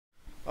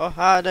Oh,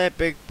 hi there,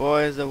 big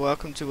boys, and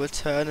welcome to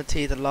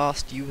Eternity, the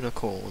Last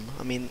Unicorn.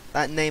 I mean,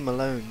 that name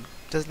alone,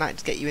 doesn't that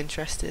just get you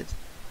interested?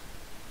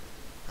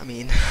 I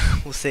mean,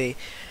 we'll see.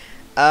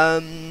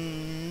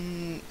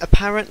 Apparently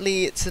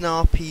it's an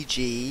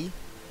RPG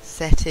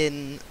set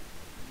in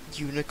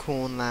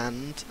Unicorn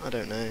Land. I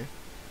don't know.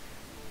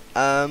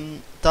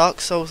 Dark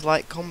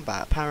Souls-like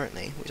combat,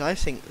 apparently, which I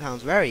think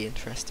sounds very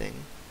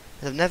interesting.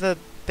 I've never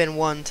been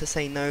one to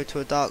say no to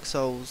a Dark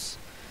Souls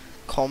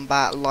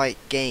combat-like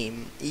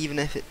game, even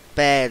if it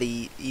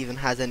barely even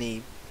has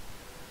any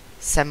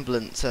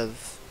semblance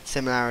of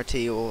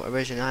similarity or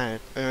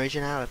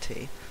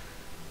originality.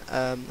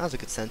 That was a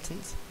good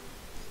sentence.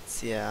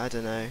 So yeah, I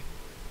don't know.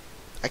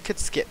 I could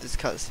skip this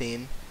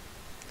cutscene.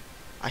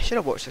 I should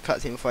have watched the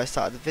cutscene before I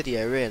started the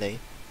video, really.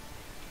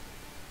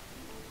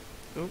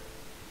 Oop.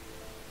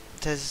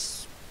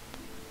 There's...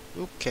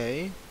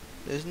 okay.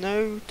 There's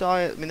no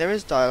dialogue. I mean, there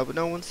is dialogue, but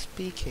no one's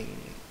speaking.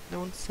 No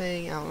one's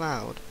saying out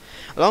loud.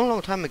 A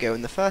long time ago,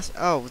 in the first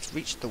elves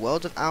reached the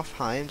world of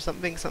Alfheim,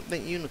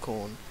 something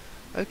unicorn.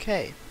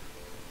 Okay.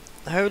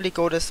 The holy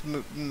goddess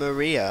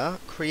Maria,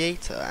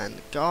 creator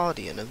and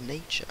guardian of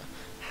nature,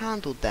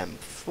 handed them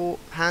four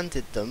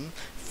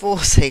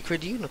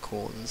sacred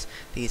unicorns.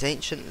 These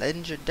ancient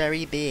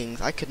legendary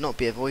beings. I could not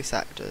be a voice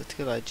actor.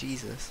 Good eye,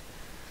 Jesus.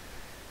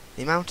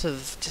 The amount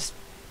of just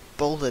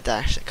boulder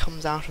dash that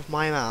comes out of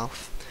my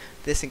mouth.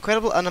 This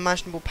incredible,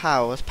 unimaginable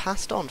power was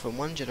passed on from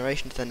one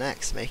generation to the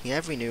next, making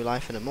every new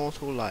life an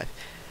immortal life.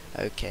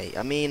 Okay,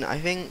 I mean, I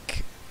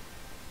think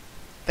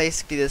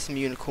basically there's some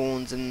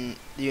unicorns, and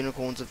the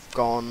unicorns have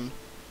gone,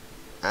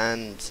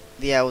 and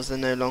the elves are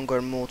no longer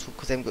immortal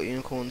because they haven't got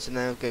unicorns, and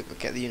they'll go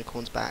get the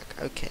unicorns back.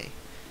 Okay,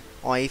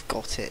 I've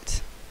got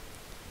it.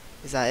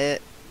 Is that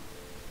it?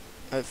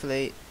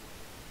 Hopefully,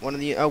 one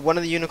of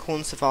the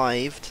unicorns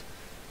survived.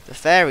 The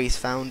fairies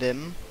found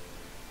him.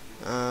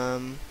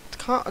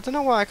 I don't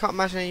know why I can't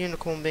imagine a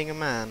unicorn being a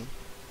man.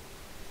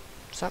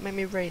 Does that make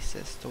me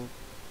racist or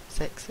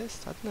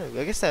sexist? I don't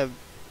know. I guess they're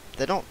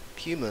not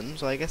human,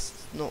 so I guess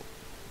it's not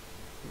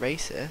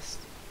racist.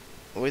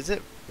 Or is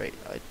it? They're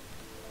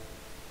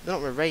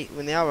not a race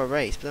when they are a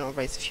race, but they're not a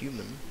race of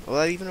human. Or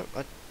are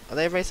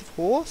they a race of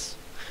horse?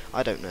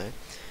 I don't know.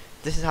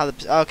 This is how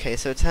the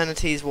so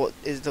eternity is what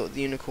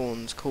the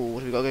unicorn's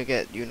called. We gotta go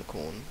get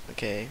unicorn.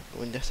 Okay,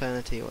 when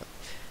eternity. What?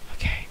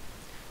 Okay,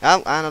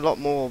 and a lot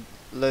more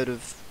load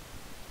of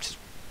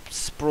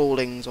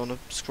scrawlings on a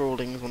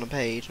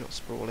page, not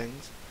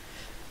sprawlings.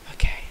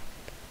 Okay,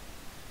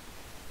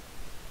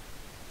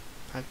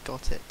 I've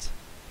got it.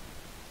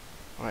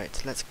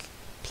 Alright, let's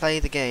play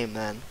the game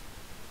then.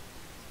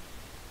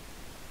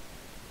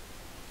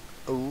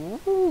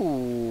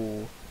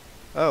 Ooh.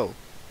 Oh,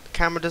 the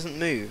camera doesn't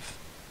move.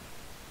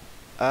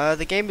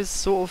 The game is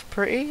sort of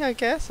pretty, I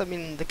guess. I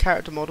mean, the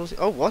character models.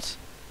 Oh, what?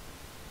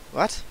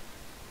 What?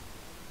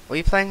 Are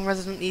you playing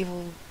Resident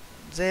Evil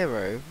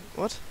 0?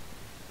 What?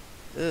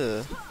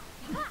 Ugh.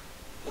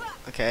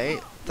 Okay,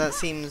 that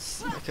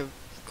seems like a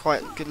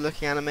quite good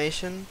looking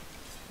animation.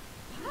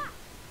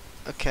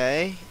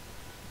 Okay.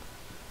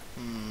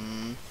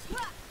 I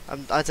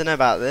don't know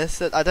about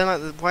this. I don't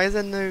like why is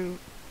there no...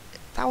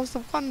 That was the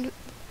one...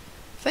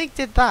 If they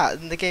did that,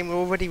 then the game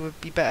already would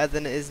be better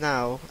than it is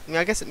now. I mean,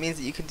 I guess it means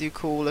that you can do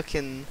cool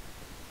looking...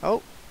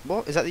 Oh,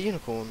 what? Is that the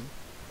unicorn?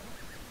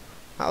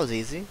 That was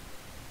easy.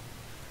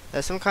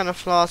 There's some kind of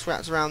flask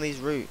wrapped around these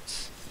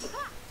roots.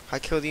 I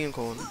killed the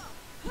unicorn.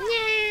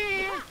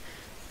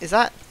 Is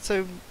that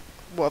so?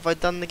 What, have I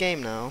done the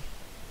game now?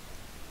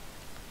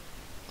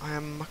 I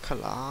am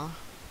Makala.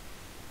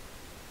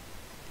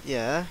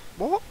 Yeah.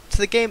 What?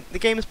 So the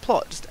game's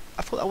plot.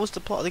 I thought that was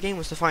the plot of the game,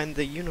 was to find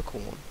the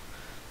unicorn.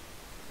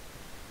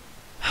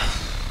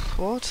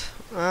 What?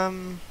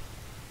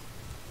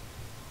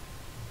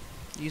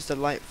 Use the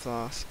light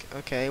flask.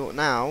 Okay. What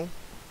now?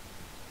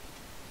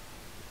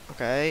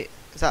 Okay.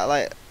 Is that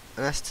like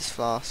an Estus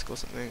flask or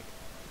something?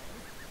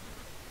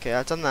 Okay,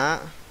 I've done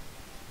that.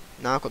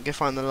 Now I've got to go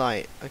find the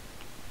light.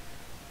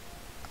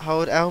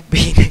 Hold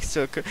LB next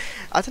to a...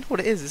 I don't know what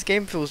it is. This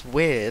game feels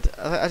weird.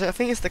 I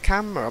think it's the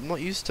camera. I'm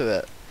not used to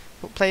it.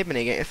 Not played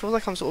many games. It feels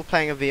like I'm sort of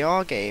playing a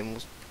VR game.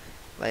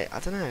 Like, I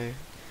don't know.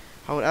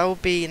 Hold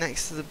LB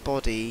next to the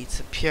body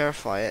to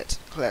purify it.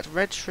 Collect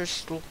red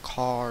crystal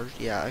card.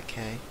 Yeah,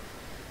 okay.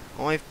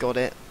 I've got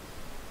it.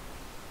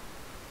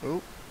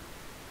 Ooh.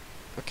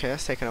 Okay,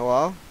 that's taken a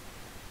while.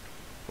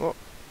 What?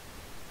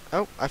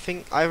 Oh, I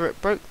think either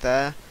it broke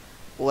there,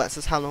 or that's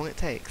just how long it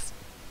takes.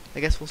 I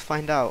guess we'll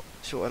find out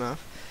short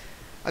enough.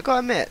 I gotta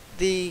admit,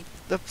 the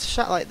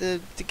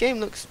game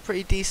looks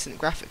pretty decent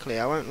graphically.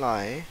 I won't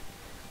lie.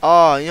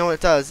 Oh, you know what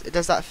it does? It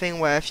does that thing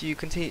where if you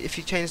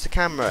change the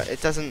camera, it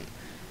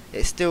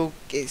still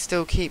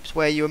keeps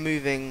where you're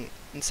moving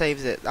and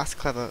saves it. That's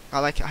clever. I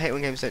like it. I hate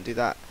when games don't do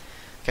that.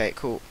 Okay,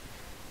 cool.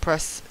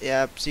 Press,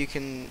 yeah, so you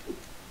can.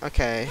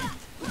 Okay.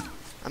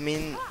 I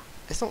mean,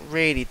 it's not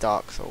really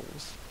Dark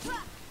Souls.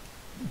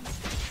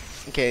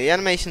 Okay, the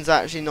animation's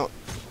actually not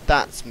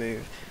that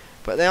smooth.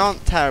 but they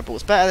aren't terrible.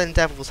 It's better than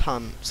Devil's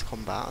Hunt's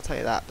combat, I'll tell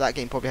you that. That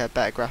game probably had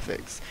better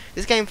graphics.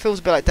 This game feels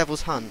a bit like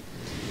Devil's Hunt.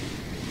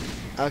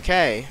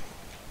 Okay.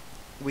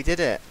 We did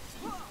it.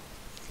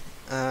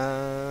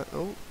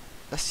 Oh.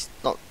 That's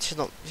not,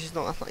 that's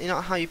not, you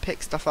know how you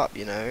pick stuff up,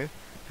 you know?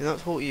 They've not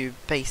taught you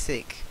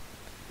basic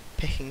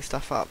picking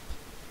stuff up.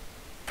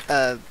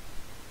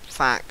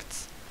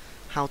 Facts.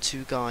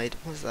 How-to guide.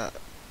 What is that?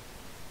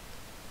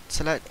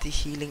 Select the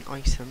healing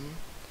item.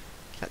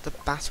 Get the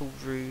battle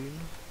rune.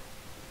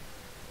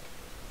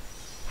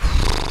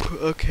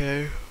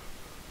 Okay.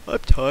 I'm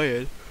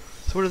tired.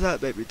 So what does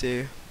that make me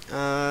do?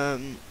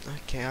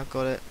 Okay, I've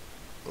got it.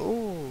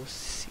 Oh,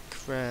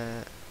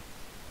 secret.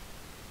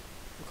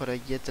 I've got a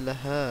Yidler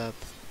herb.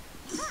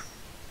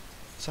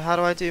 So how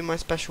do I do my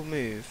special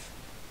move?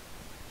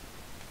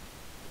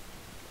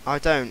 I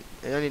don't.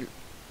 It only...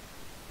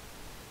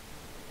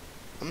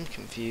 I'm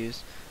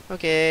confused.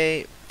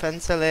 Okay,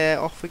 Fencer,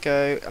 off we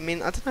go. I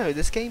mean, I don't know,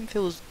 this game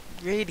feels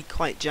really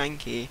quite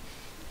janky.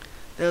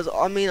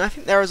 I mean, I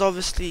think there is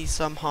obviously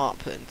some heart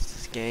put into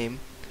this game.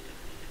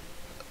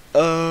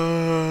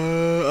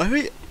 I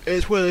think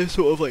it's one of those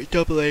sort of like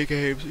AA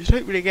games which you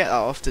don't really get that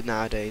often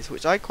nowadays,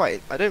 which I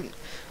don't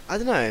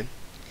know,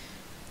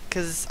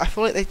 because I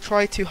feel like they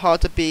try too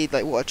hard to be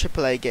like what a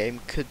AAA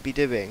game could be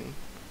doing.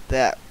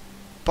 That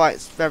by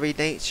its very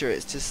nature,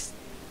 it's just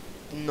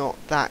not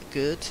that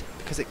good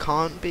because it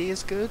can't be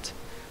as good.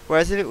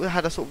 Whereas if it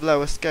had a sort of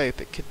lower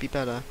scope, it could be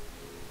better.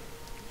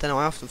 Don't know.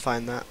 I often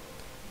find that.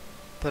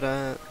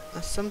 But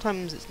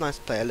sometimes it's nice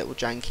to play a little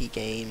janky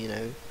game, you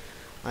know,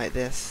 like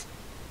this.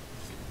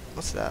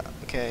 What's that?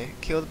 Okay,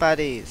 kill the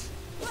baddies.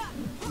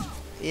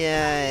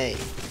 Yay!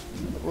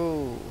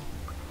 Ooh.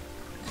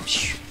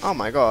 Oh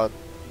my god,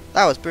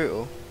 that was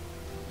brutal.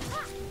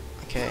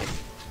 Okay,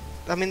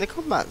 I mean the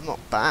combat's not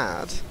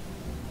bad.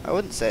 I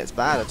wouldn't say it's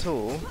bad at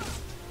all.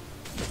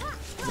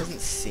 It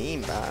doesn't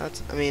seem bad.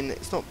 I mean,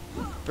 it's not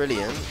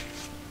brilliant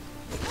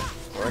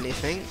or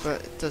anything,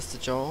 but it does the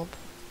job.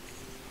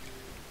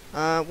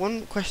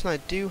 One question I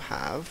do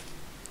have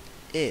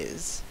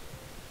is,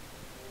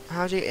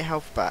 how do you get your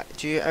health back?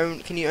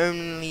 Can you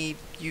only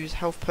use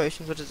health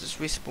potions, or does it just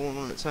respawn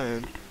on its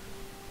own?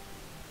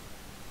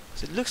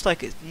 So it looks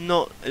like it's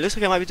not. It looks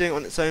like it might be doing it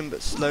on its own,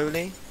 but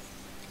slowly,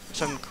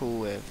 which I'm cool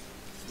with.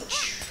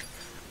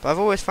 But I've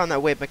always found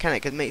that weird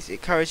mechanic. It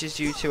encourages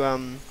you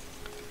to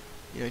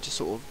you know, just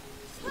sort of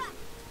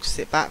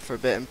sit back for a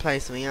bit and play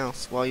something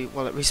else while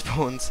it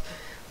respawns.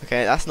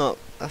 Okay, that's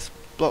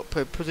blocked.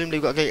 Presumably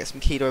we've got to go get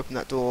some key to open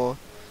that door,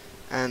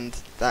 and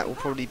that will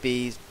probably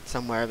be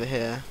somewhere over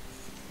here,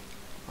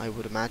 I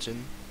would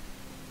imagine.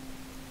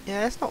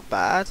 Yeah, it's not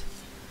bad.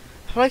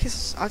 I feel like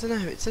I don't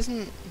know, it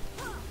doesn't...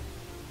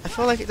 I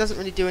feel like it doesn't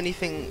really do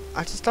anything...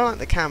 I just don't like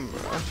the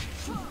camera.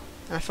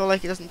 And I feel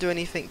like it doesn't do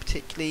anything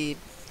particularly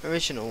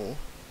original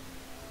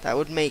that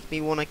would make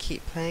me want to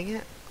keep playing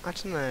it. I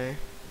don't know.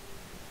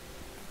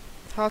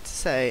 It's hard to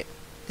say.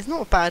 It's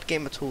not a bad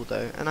game at all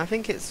though, and I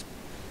think it's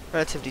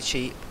relatively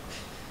cheap.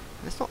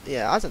 It's not.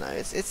 Yeah, I don't know.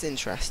 It's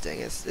interesting.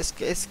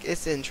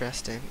 It's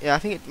interesting. Yeah, I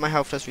think my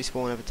health does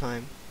respawn over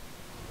time.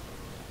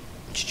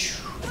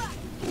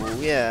 Oh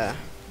yeah.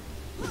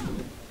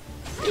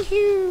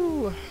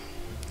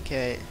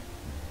 Okay.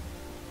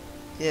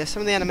 Yeah,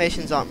 some of the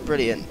animations aren't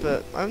brilliant,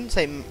 but I wouldn't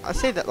say. I'd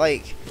say that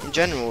like in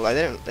general, like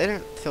they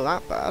don't feel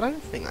that bad. I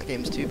don't think that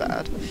game's too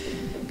bad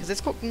because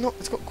it's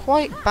got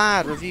quite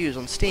bad reviews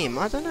on Steam.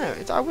 I don't know.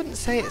 I wouldn't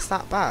say it's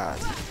that bad.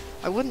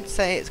 I wouldn't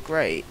say it's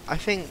great. I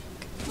think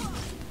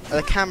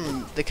the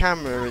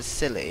camera is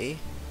silly,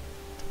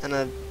 and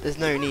there's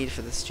no need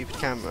for the stupid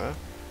camera.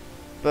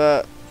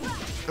 But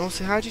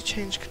also, how do you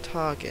change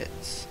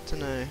targets? Don't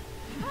know.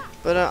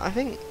 But I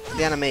think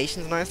the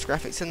animation's nice, the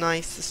graphics are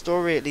nice, the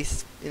story at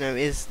least, you know,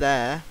 is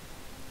there.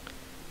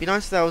 It'd be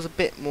nice if there was a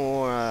bit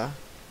more.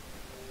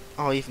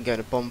 Oh, you can go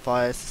to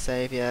bonfires to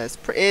save. Yeah,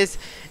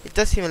 it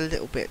does seem a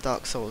little bit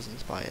Dark Souls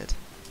inspired,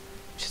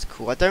 which is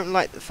cool. I don't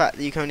like the fact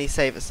that you can only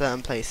save at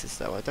certain places,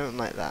 though. I don't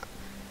like that,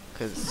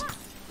 and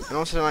I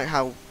also don't like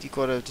how you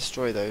got to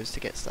destroy those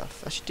to get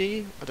stuff. Actually, do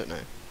you? I don't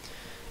know.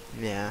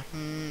 Yeah.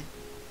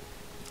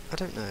 I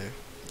don't know.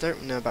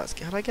 Don't know about this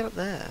game. How do I get up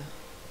there?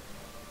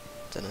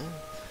 Don't know.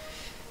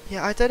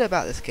 Yeah, I don't know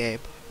about this game.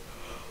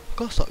 I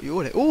gotta stop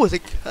yawning. Oh,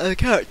 there's a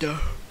character.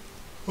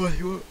 What,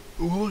 you want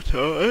water?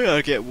 I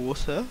gotta get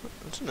water.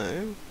 I don't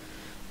know.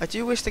 I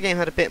do wish the game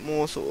had a bit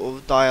more sort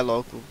of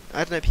dialogue.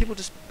 I don't know, people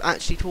just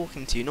actually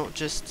talking to you, not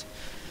just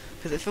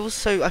because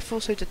I feel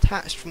so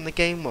detached from the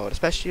game world,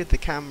 especially with the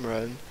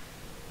camera. And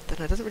I don't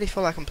know. It doesn't really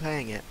feel like I'm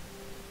playing it.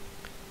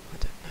 I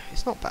don't know.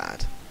 It's not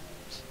bad.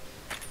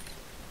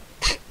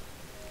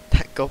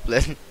 That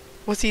goblin.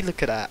 What's he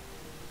looking at?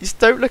 Just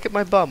don't look at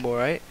my bum,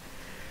 alright?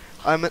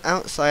 I'm an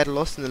outsider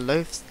lost in the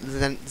loaf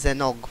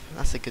Zenog.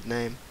 That's a good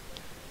name.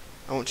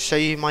 I want to show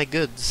you my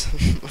goods.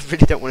 I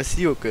really don't want to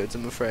see your goods,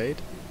 I'm afraid.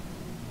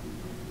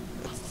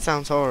 That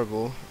sounds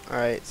horrible.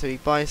 Alright, so you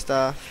buy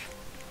stuff.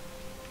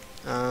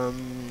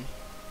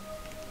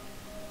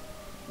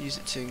 Use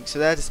it to... So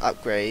they're just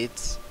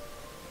upgrades.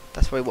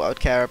 That's probably what I would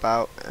care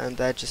about. And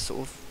they're just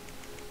sort of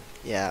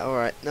Yeah,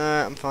 alright. No,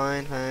 I'm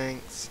fine,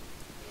 thanks.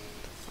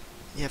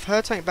 Yeah, I've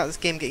heard something about this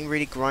game getting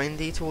really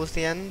grindy towards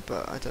the end,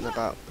 but I don't know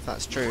about if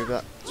that's true,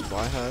 but that's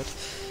what I heard.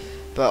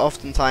 But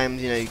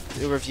oftentimes, you know,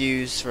 the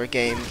reviews for a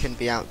game can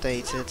be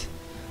outdated.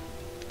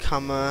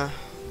 I'm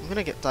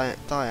gonna get die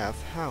out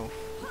of health.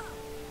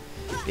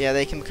 Yeah,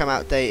 they can become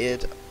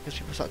outdated because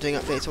people start doing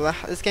updates. Well,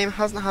 this game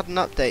hasn't had an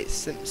update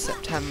since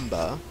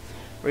September.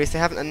 Or at least they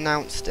haven't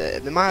announced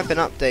it. There might have been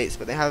updates,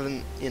 but they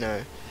haven't, you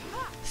know,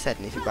 said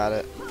anything about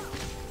it.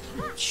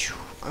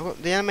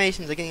 The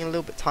animations are getting a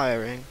little bit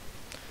tiring.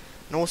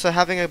 And also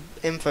having an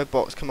info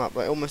box come up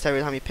like almost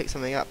every time you pick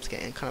something up is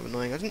getting kind of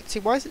annoying. I didn't see,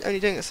 why is it only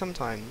doing it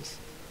sometimes?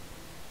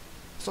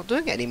 It's not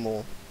doing it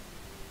anymore.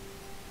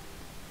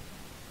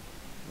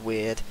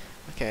 Weird.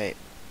 Okay.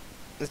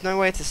 There's no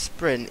way to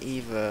sprint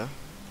either.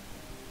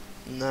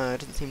 No, it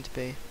doesn't seem to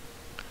be.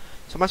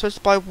 So am I supposed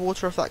to buy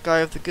water off that guy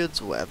of the goods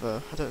or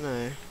whatever? I don't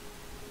know.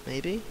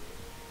 Maybe?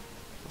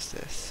 What's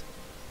this?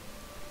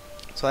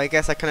 So I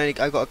guess I've got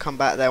to come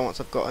back there once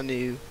I've got a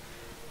new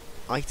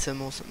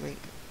item or something.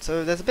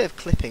 So there's a bit of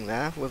clipping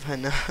there with her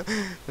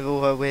with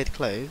all her weird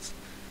clothes.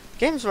 The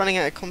game's running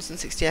at a constant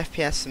 60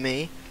 FPS for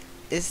me.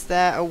 Is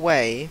there a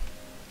way?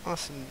 Oh,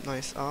 some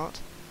nice art.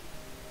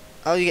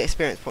 Oh, you get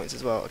experience points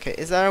as well. Okay,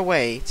 is there a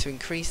way to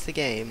increase the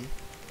game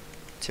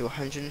to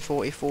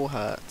 144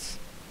 Hz?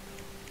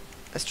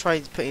 Let's try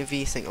putting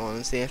VSync on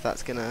and see if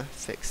that's gonna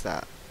fix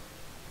that.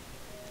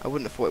 I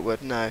wouldn't have thought it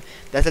would. No,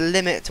 there's a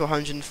limit to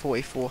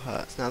 144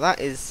 Hz. Now that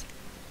is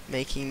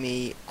making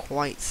me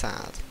quite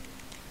sad.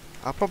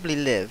 I'll probably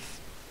live,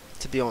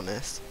 to be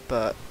honest,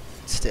 but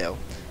still,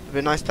 it'd be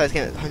a nice place to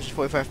get at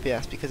 144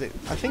 FPS because I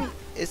think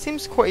it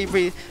seems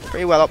pretty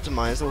well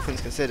optimized, all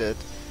things considered.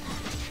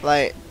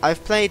 Like,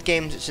 I've played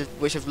games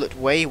which have looked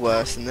way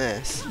worse than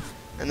this,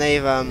 and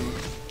they've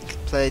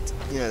played,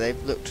 you know,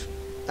 they've looked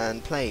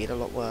and played a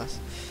lot worse.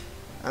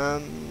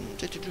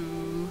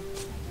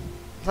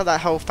 It's like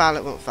that whole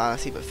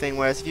fallacy, but thing.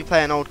 Whereas if you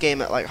play an old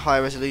game at like high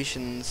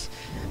resolutions,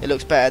 it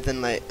looks better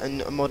than like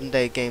a modern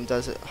day game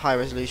does at high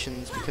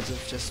resolutions because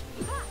of just,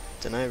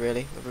 don't know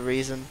really, of a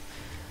reason.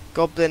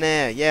 Goblin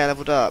Air, yeah,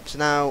 leveled up. So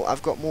now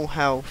I've got more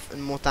health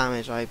and more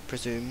damage, I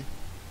presume.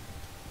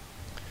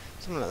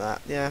 Something like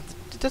that. Yeah,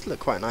 it does look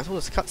quite nice. All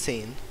this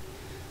cutscene.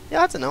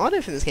 Yeah, I don't know. I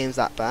don't think this game's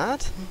that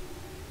bad.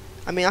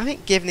 I mean, I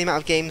think given the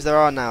amount of games there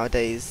are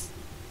nowadays,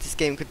 this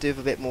game could do with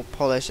a bit more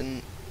polish.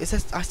 And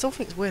I still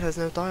think it's weird there's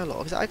no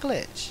dialogue. Is that a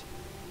glitch?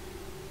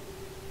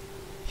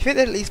 You think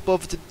they'd at least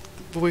bother to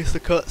voice the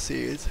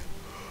cutscenes?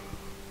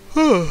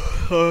 I'm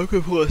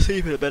gonna fall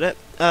asleep in a minute.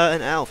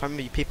 An elf. I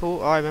remember you people.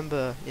 Oh, I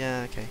remember.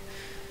 Yeah. Okay.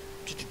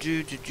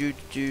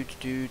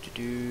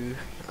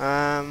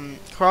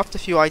 Craft a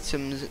few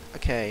items.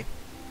 Okay.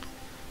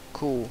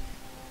 Cool.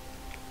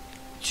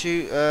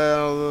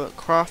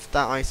 Craft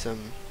that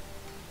item.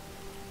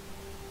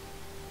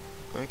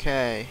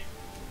 Okay.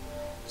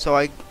 So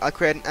I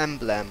create an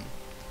emblem.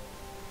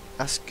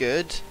 That's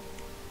good.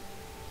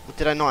 Or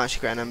did I not actually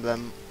create an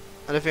emblem?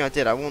 I don't think I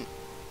did.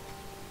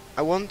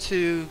 I want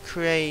to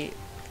create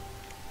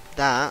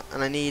that,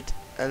 and I need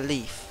a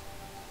leaf,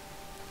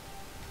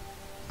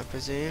 I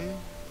presume.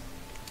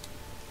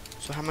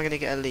 So how am I going to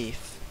get a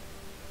leaf?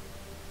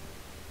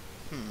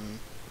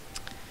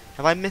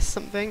 Have I missed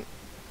something?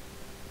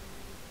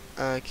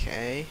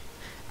 Okay.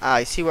 Ah,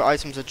 I see where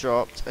items are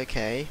dropped.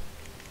 Okay.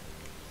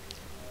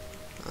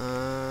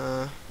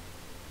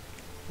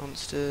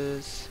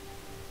 Monsters.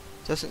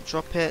 Doesn't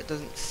drop it.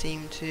 Doesn't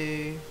seem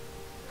to.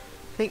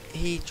 I think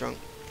he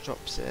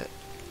drops it.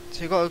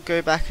 So you've got to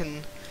go back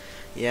and...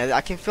 Yeah,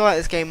 I can feel like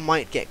this game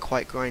might get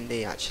quite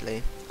grindy,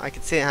 actually. I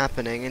can see it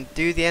happening. And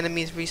do the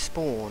enemies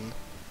respawn?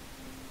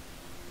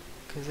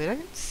 Because they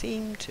don't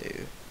seem to.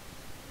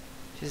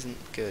 Which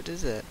isn't good,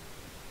 is it?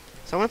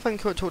 So I wonder if I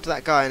can talk to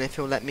that guy and if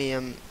he'll let me,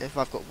 if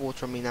I've got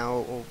water on me now,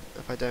 or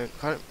if I don't.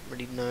 I don't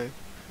really know.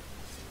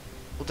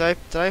 Well, did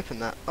I open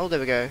that? Oh, there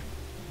we go.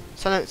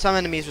 Some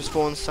enemies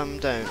respawn, some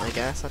don't, I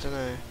guess. I don't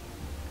know.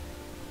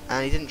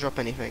 And he didn't drop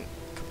anything.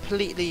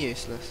 Completely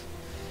useless.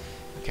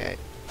 Okay.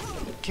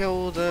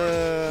 Kill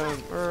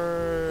them.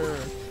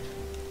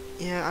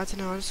 Yeah, I don't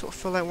know. I just sort of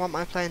feel like, why am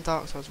I playing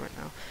Dark Souls right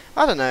now?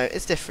 I don't know.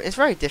 It's different. It's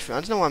very different.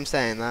 I don't know why I'm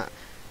saying that.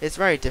 It's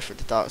very different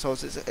to Dark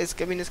Souls.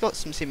 I mean, it's got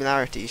some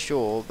similarities,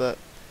 sure, but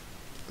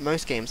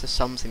most games have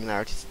some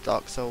similarities to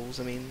Dark Souls.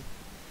 I mean,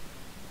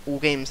 all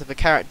games have a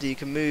character you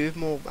can move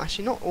more.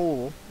 Actually, not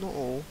all. Not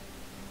all.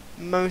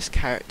 Most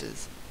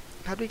characters.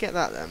 How do we get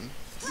that then?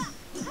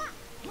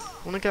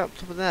 I want to get up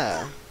top of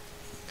there.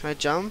 Can I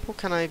jump or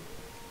can I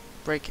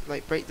break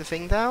the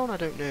thing down? I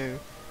don't know.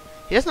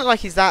 He doesn't look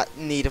like he's that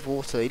in need of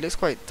water. He looks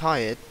quite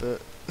tired,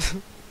 but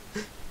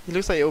he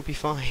looks like it'll be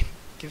fine.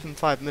 Give him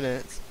 5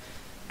 minutes.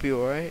 Be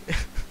alright.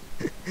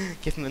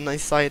 Give him a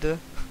nice cider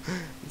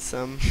and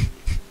some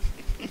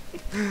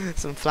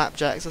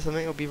flapjacks or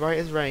something. It'll be right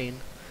as rain.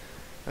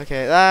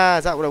 Okay, is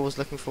that what I was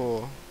looking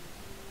for?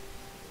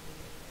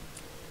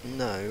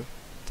 No,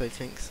 don't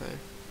think so.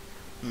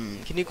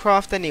 Can you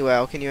craft anywhere,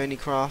 or can you only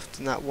craft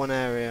in that one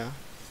area?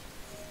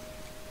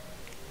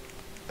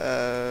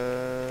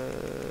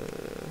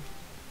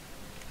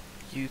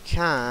 you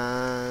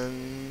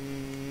can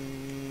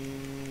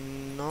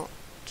not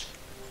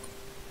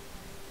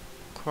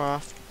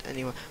craft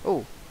anywhere.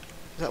 Oh,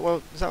 is that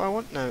what I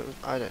want? No,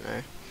 I don't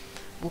know.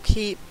 We'll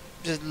keep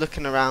just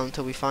looking around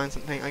till we find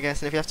something, I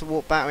guess. And if we have to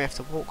walk back, we have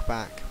to walk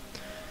back.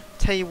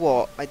 Tell you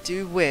what, I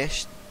do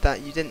wish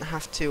that you didn't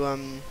have to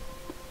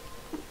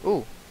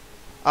Oh,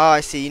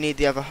 I see. You need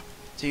the other.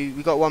 So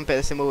we got one bit of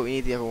the symbol, but we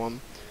need the other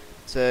one.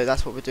 So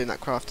that's what we're doing that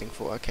crafting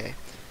for. Okay.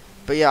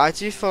 But yeah, I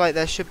do feel like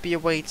there should be a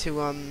way to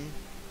run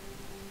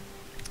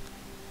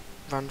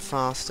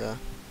faster.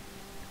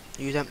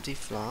 Use empty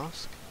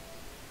flask.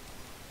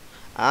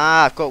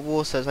 Ah, I've got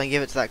water, so I can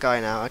give it to that guy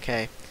now.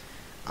 Okay,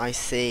 I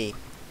see.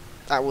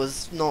 That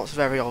was not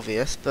very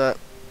obvious, but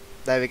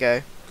there we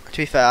go. To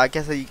be fair, I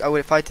guess I would,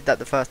 if I did that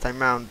the first time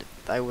round,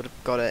 I would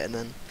have got it, and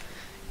then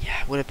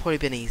yeah, it would have probably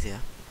been easier.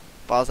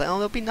 But I was like, oh,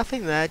 there'll be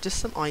nothing there, just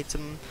some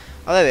item.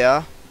 Oh, there we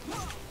are.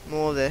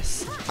 More of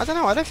this. I don't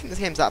know. I don't think this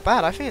game's that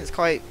bad. I think it's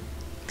quite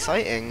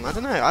exciting. I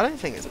don't know. I don't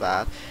think it's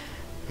bad.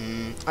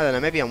 I don't know.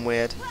 Maybe I'm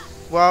weird.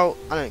 Well,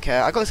 I don't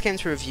care. I got this game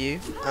to review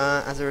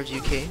as a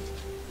review key,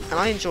 and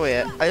I enjoy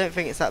it. I don't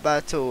think it's that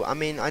bad at all. I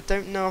mean, I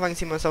don't know if I can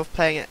see myself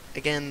playing it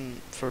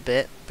again for a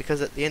bit,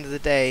 because at the end of the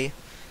day,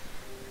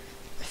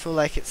 I feel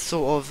like it's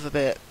sort of a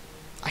bit.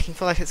 I can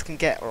feel like it can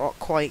get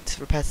quite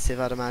repetitive,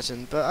 I'd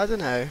imagine. But I don't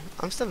know.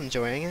 I'm still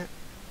enjoying it,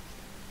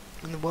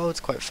 and the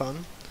world's quite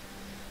fun.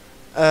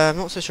 I'm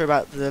not so sure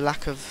about the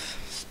lack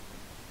of.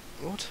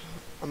 What?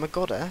 I'm a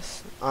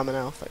goddess. I'm an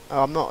elf.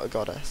 Oh, I'm not a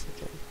goddess.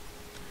 Okay.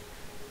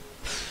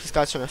 This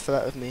guy's trying to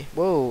flirt with me.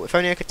 Whoa! If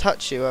only I could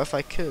touch you, or if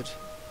I could.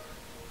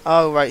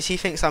 Oh right, so he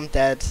thinks I'm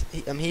dead.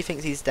 He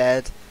thinks he's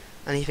dead,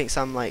 and he thinks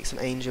I'm like some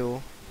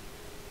angel.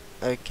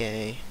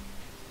 Okay.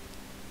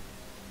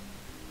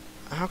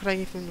 How could I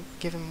even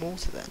give him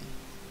water then?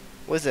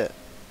 What is it?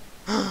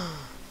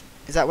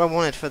 Is that what I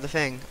wanted for the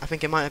thing? I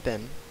think it might have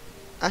been.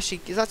 Actually,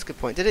 that's a good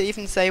point. Did it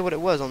even say what it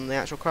was on the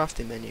actual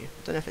crafting menu? I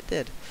don't know if it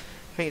did.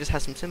 I think it just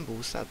has some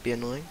symbols. That'd be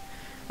annoying.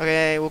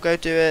 Okay, we'll go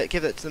do it,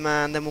 give it to the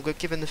man, then we'll go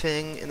give him the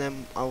thing, and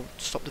then I'll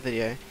stop the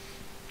video.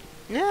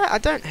 Yeah, I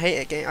don't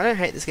hate it. I don't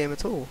hate this game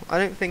at all. I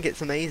don't think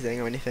it's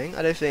amazing or anything.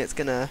 I don't think it's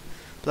gonna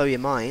blow your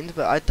mind,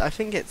 but I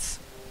think it's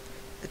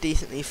a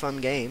decently fun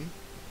game.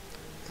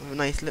 With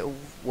nice little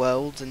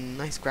worlds and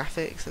nice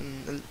graphics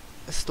and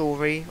a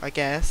story, I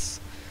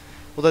guess.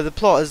 Although the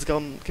plot has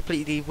gone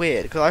completely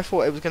weird, because I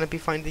thought it was going to be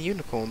find the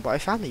unicorn, but I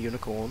found the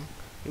unicorn.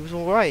 It was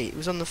alright. It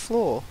was on the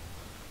floor.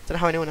 Don't know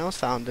how anyone else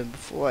found him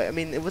before. I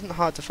mean, it wasn't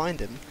hard to find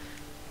him.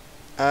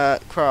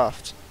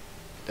 Craft.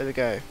 There we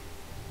go.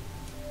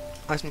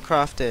 Item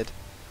crafted.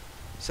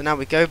 So now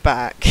we go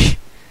back.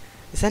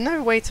 Is there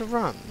no way to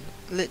run?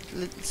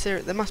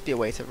 There must be a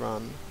way to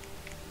run.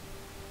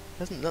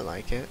 Doesn't look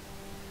like it.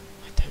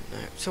 I don't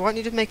know. So why don't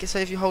you just make it so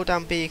if you hold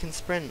down B you can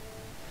sprint,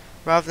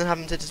 rather than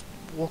having to just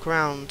walk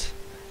around?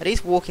 At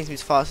least walking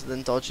seems faster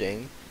than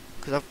dodging.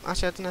 Because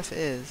actually I don't know if it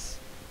is.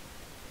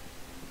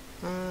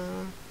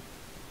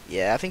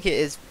 Yeah, I think it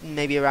is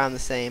maybe around the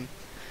same.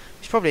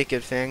 Which is probably a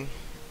good thing.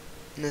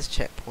 And there's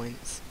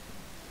checkpoints.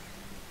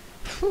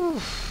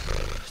 Whew.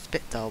 It's a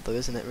bit dull though,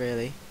 isn't it,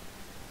 really?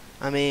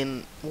 I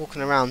mean,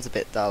 walking around's a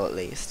bit dull at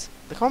least.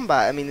 The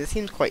combat, I mean, it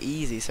seems quite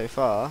easy so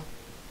far.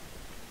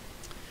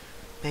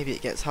 Maybe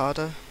it gets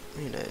harder.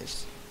 Who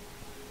knows?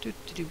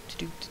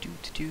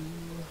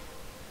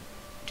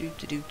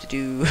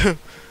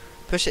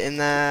 Push it in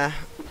there.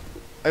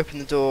 Open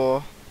the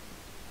door.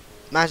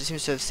 Magic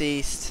seems to have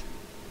ceased.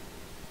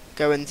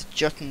 Go into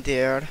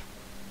Juttendir.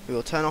 We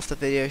will turn off the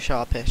video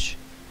sharpish.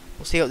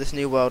 We'll see what this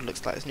new world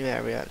looks like, this new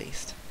area at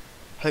least.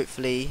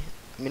 Hopefully,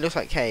 I mean it looks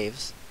like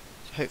caves.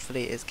 So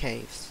hopefully it is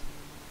caves.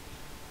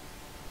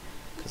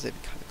 Because it'd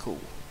be kind of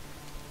cool.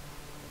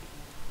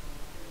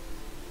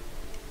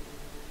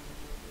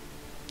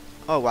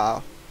 Oh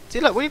wow. See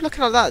look, when you're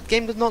looking at that, the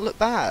game does not look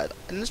bad.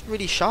 It looks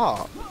really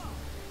sharp.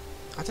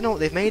 I don't know what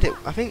they've made it.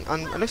 I think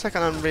it looks like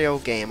an Unreal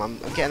game. I'm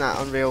getting that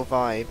Unreal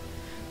vibe.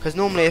 Because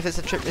normally if it's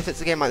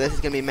a game like this,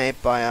 it's gonna be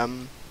made by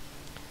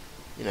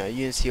you know,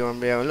 Unity or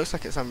Unreal. It looks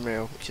like it's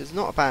Unreal, which is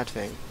not a bad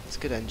thing. It's a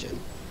good engine.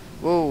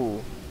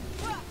 Whoa.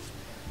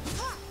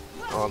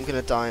 Oh, I'm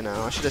gonna die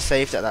now. I should have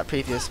saved at that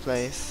previous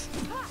place.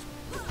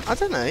 I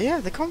don't know. Yeah,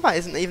 the combat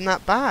isn't even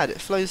that bad.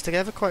 It flows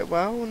together quite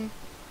well and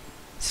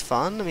it's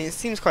fun. I mean, it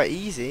seems quite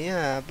easy,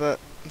 yeah, but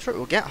I'm sure it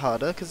will get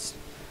harder because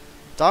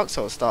Dark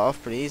Souls start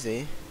off pretty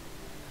easy.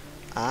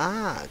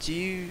 Ah, do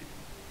you?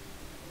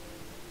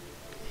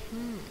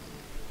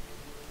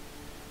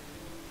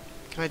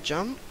 Can I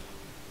jump?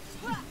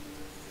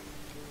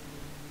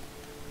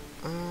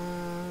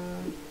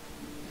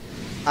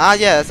 Ah,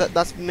 yeah,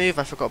 that's the move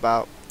I forgot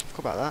about.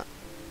 That.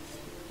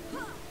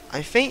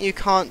 I think you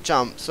can't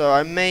jump, so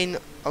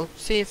I'll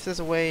see if there's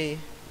a way.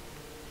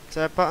 Is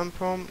there a button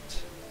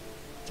prompt?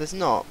 There's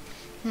not.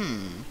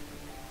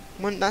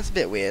 That's a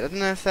bit weird. I don't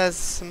know if there's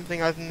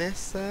something I've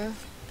missed there.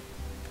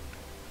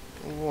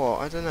 What?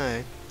 I don't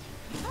know.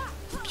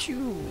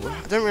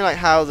 I don't really like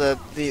how the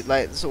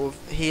sort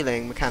of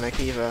healing mechanic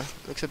either.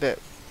 Looks a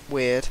bit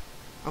weird.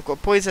 I've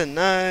got poison.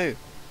 No.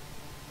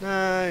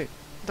 No.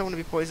 I don't want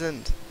to be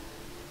poisoned.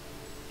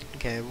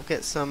 Okay, we'll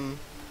get some...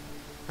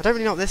 I don't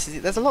really know what this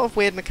is. There's a lot of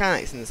weird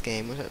mechanics in this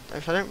game, which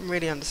I don't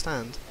really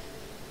understand.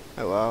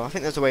 Oh well, I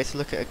think there's a way to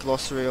look at a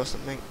glossary or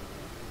something.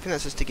 I think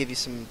that's just to give you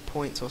some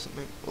points or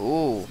something.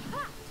 Ooh.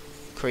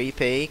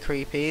 Creepy,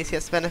 creepy. See,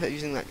 that's the benefit of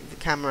using like the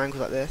camera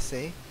angles like this,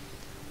 see?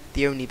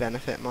 The only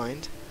benefit,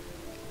 mind.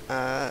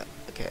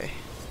 Okay.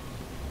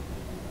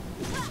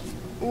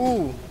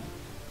 Ooh.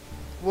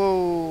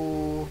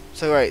 Whoa.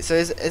 So right, so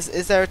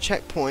is there a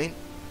checkpoint?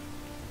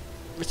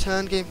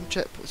 Return game from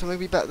checkpoint. So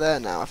maybe back there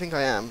now. I think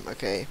I am.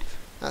 Okay.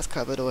 That's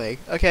covered away.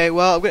 Okay,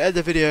 well, I'm gonna end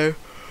the video.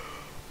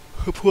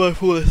 Before I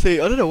fall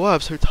asleep. I don't know why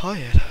I'm so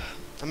tired.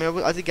 I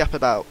mean, I did get up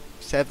about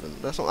 7.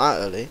 That's not that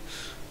early.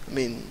 I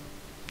mean,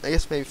 I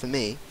guess maybe for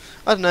me.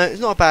 I don't know. It's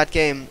not a bad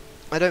game.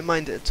 I don't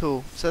mind it at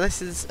all. So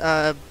this is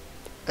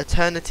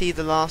Eternity: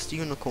 The Last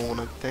Unicorn,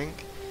 I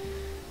think.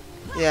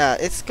 Yeah,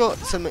 it's got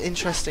some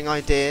interesting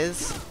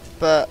ideas,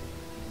 but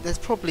there's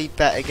probably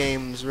better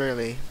games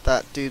really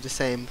that do the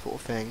same sort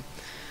of thing.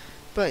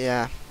 But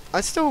yeah,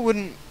 I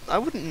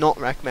wouldn't not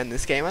recommend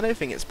this game. I don't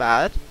think it's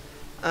bad.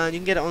 You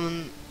can get it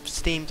on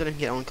Steam, don't know if you can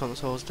get it on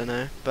consoles, don't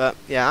know. But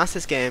yeah, that's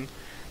this game.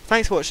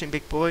 Thanks for watching,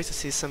 big boys. I'll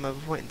see you some other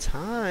point in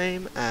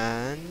time,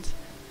 and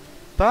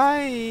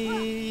bye.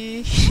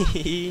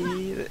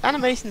 The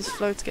animations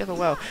flow together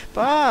well.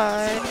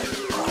 Bye.